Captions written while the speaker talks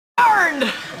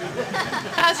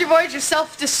how's your voyage of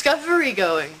self-discovery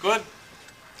going? Good.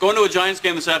 Going to a Giants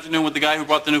game this afternoon with the guy who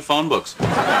brought the new phone books. You're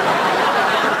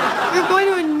going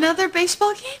to another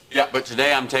baseball game? Yeah, but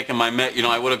today I'm taking my mitt. You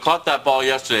know, I would have caught that ball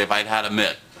yesterday if I'd had a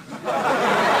mitt.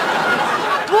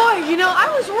 Boy, you know, I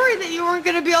was worried that you weren't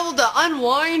going to be able to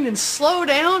unwind and slow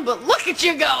down, but look at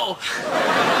you go.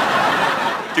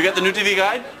 Did you get the new TV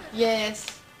guide?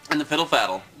 Yes. And the fiddle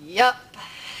faddle? Yep.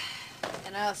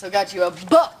 And I also got you a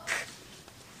book.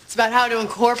 It's about how to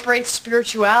incorporate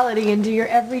spirituality into your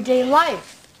everyday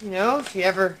life. You know, if you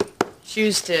ever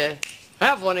choose to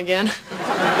have one again. Thanks.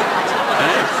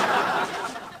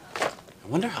 I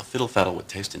wonder how fiddle faddle would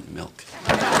taste in milk.